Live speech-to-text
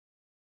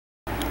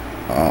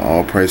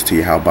All praise to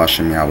you, how about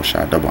Shem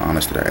Yahushua, double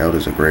honors to the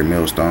elders of Great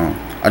Millstone.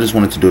 I just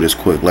wanted to do this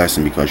quick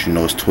lesson because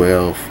it's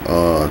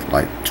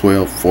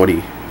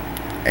 12:40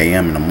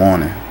 a.m. in the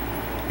morning.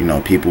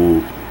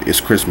 People,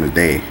 it's Christmas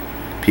Day.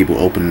 People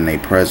opening their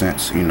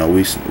presents. We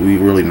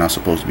really not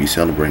supposed to be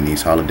celebrating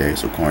these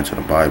holidays according to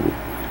the Bible,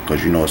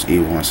 because it's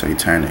evil and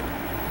satanic.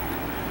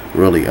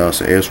 Really,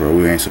 us Israel,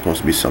 we ain't supposed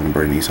to be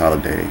celebrating these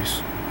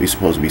holidays. We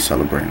supposed to be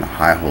celebrating the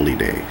high holy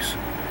days.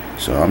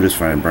 So I'm just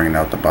trying to bring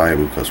out the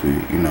Bible because we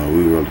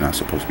really not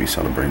supposed to be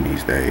celebrating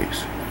these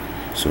days.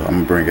 So I'm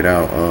gonna bring it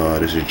out.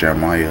 This is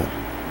Jeremiah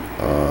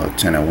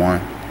 10:1.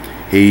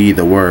 Hear ye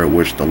the word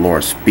which the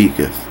Lord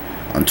speaketh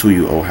unto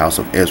you, O house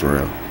of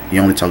Israel. He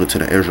only talking to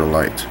the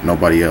Israelites,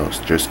 nobody else,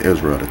 just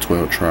Israel, the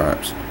 12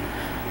 tribes.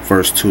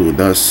 Verse 2,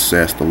 thus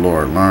says the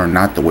Lord, learn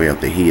not the way of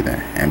the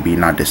heathen, and be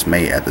not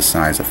dismayed at the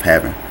signs of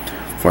heaven,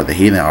 for the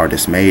heathen are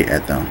dismayed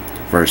at them.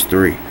 Verse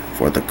 3,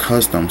 for the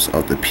customs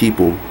of the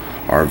people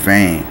are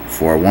vain,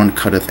 for one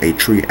cutteth a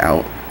tree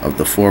out of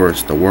the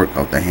forest, the work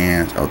of the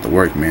hands of the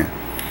workmen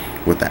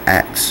with the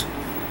axe.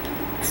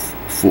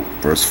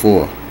 Verse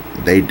 4,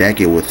 they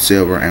deck it with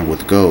silver and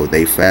with gold,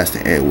 they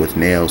fasten it with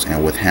nails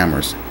and with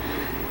hammers,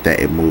 that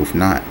it move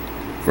not.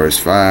 Verse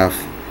 5,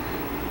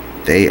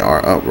 they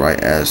are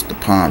upright as the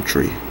palm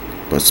tree,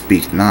 but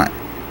speak not.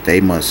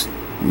 They must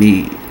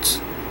needs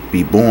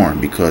be born,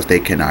 because they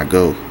cannot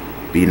go.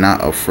 Be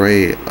not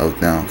afraid of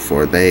them,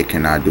 for they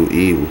cannot do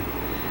evil,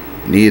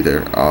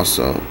 neither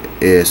also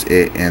is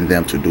it in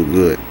them to do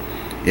good.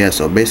 Yeah,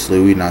 so basically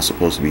we're not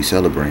supposed to be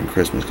celebrating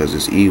Christmas because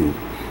it's evil.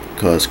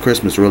 Because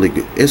Christmas really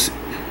good.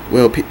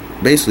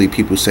 Basically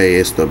people say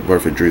it's the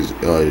birth of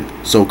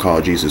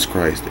so-called Jesus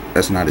Christ.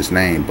 That's not his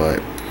name, but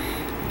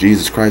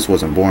Jesus Christ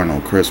wasn't born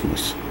on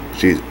Christmas.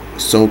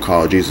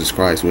 So-called Jesus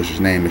Christ, which his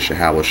name is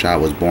Yahushua,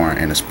 was born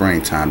in the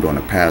springtime during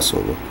the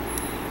Passover.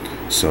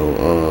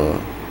 So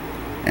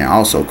and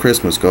also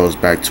Christmas goes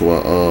back to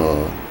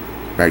an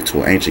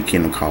ancient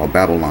kingdom called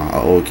Babylon, an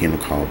old kingdom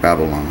called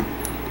Babylon.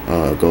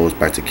 It goes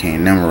back to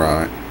King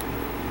Nimrod.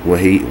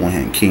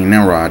 When King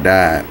Nimrod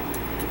died,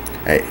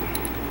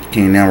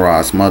 King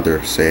Nimrod's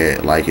mother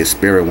said like his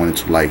spirit went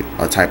into like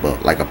a type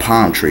of like a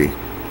palm tree,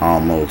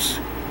 almost,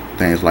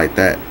 things like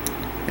that,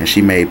 and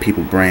she made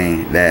people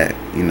bring that,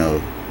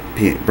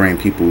 bring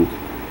people,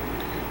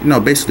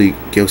 basically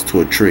gifts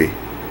to a tree,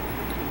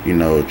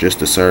 just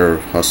to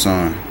serve her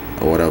son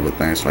or whatever,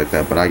 things like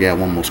that. But I got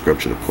one more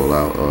scripture to pull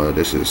out.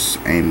 This is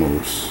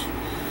Amos.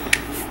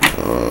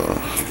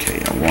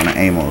 Okay, I'm going to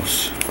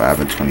Amos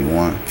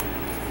 5:21.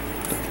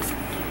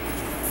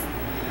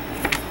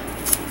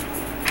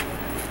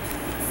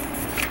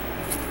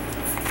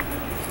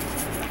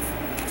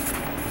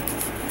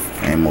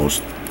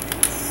 Amos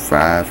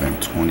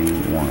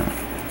 5:21.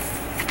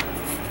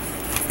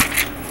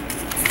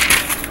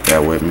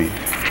 Bear with me.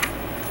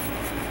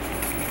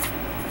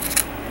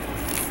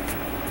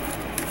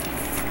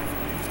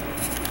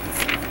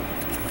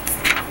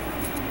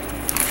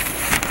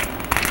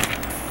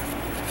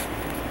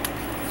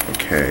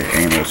 Okay,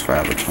 Amos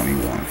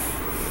 5:21.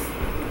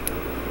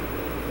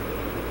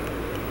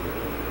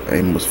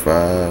 Amos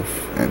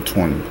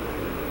 5:20.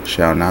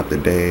 Shall not the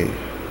day...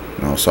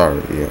 No,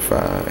 sorry, yeah,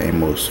 5.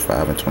 Amos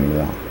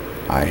 5:21.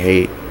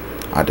 I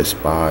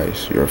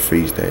despise your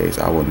feast days.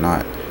 I will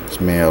not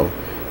smell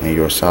in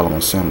your solemn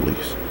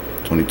assemblies.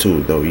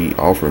 22. Though ye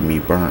offer me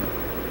burnt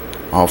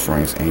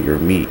offerings and your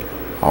meat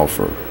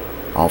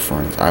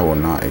offerings, I will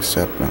not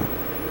accept them.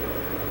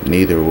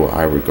 Neither will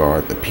I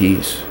regard the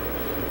peace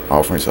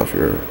offerings of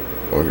your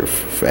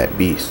fat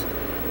beasts.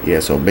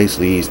 Yeah, so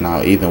basically he's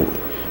not even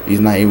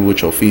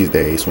with your feast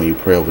days when you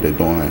pray over there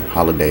during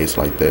holidays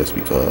like this,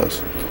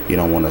 because you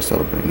don't want to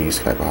celebrate these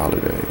type of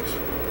holidays.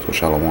 So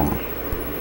shalom.